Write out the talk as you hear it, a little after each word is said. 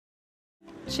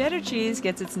Cheddar cheese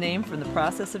gets its name from the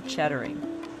process of cheddaring.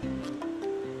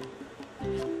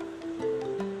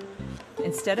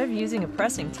 Instead of using a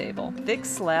pressing table, thick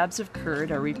slabs of curd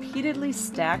are repeatedly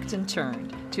stacked and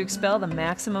turned to expel the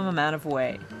maximum amount of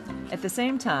whey. At the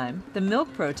same time, the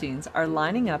milk proteins are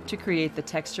lining up to create the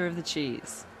texture of the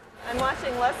cheese. I'm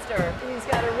watching Lester. He's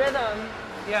got a rhythm.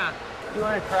 Yeah. You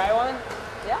want to try one?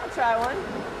 Yeah, I'll try one.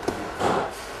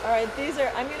 All right, these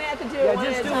are, I'm going to have to do it one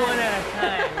at a time. Yeah, just do one at a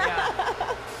time,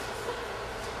 yeah.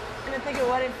 I'm going to think of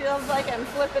what it feels like I'm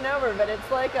flipping over, but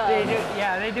it's like a...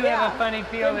 They do have a funny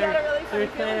feel. They've got a really funny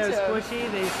feel They're kind of to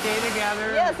squishy, they stay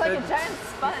together. Yeah, it's like a giant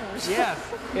sponge. Yes.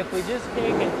 If we just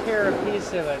take and tear a piece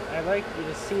of it, I'd like you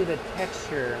to see the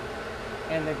texture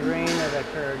and the grain of the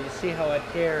curd. You see how it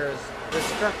tears. The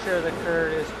structure of the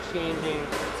curd is changing.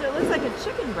 So it looks like a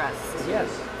chicken breast. Yes,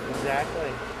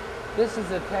 exactly. This is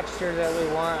the texture that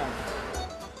we want.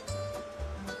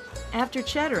 After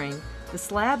cheddaring, the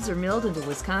slabs are milled into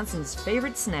Wisconsin's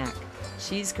favorite snack,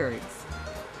 cheese curds.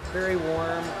 Very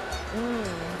warm,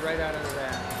 right out of the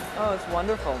vat. Oh, it's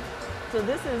wonderful. So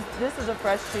this is a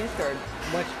fresh cheese curd.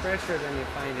 Much fresher than you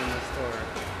find in the store.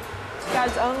 It's got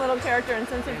its own little character and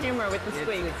sense of humor with the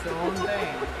squeak. It's its own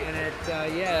thing, and it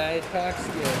talks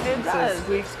good. It does. So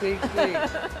squeak, squeak, squeak.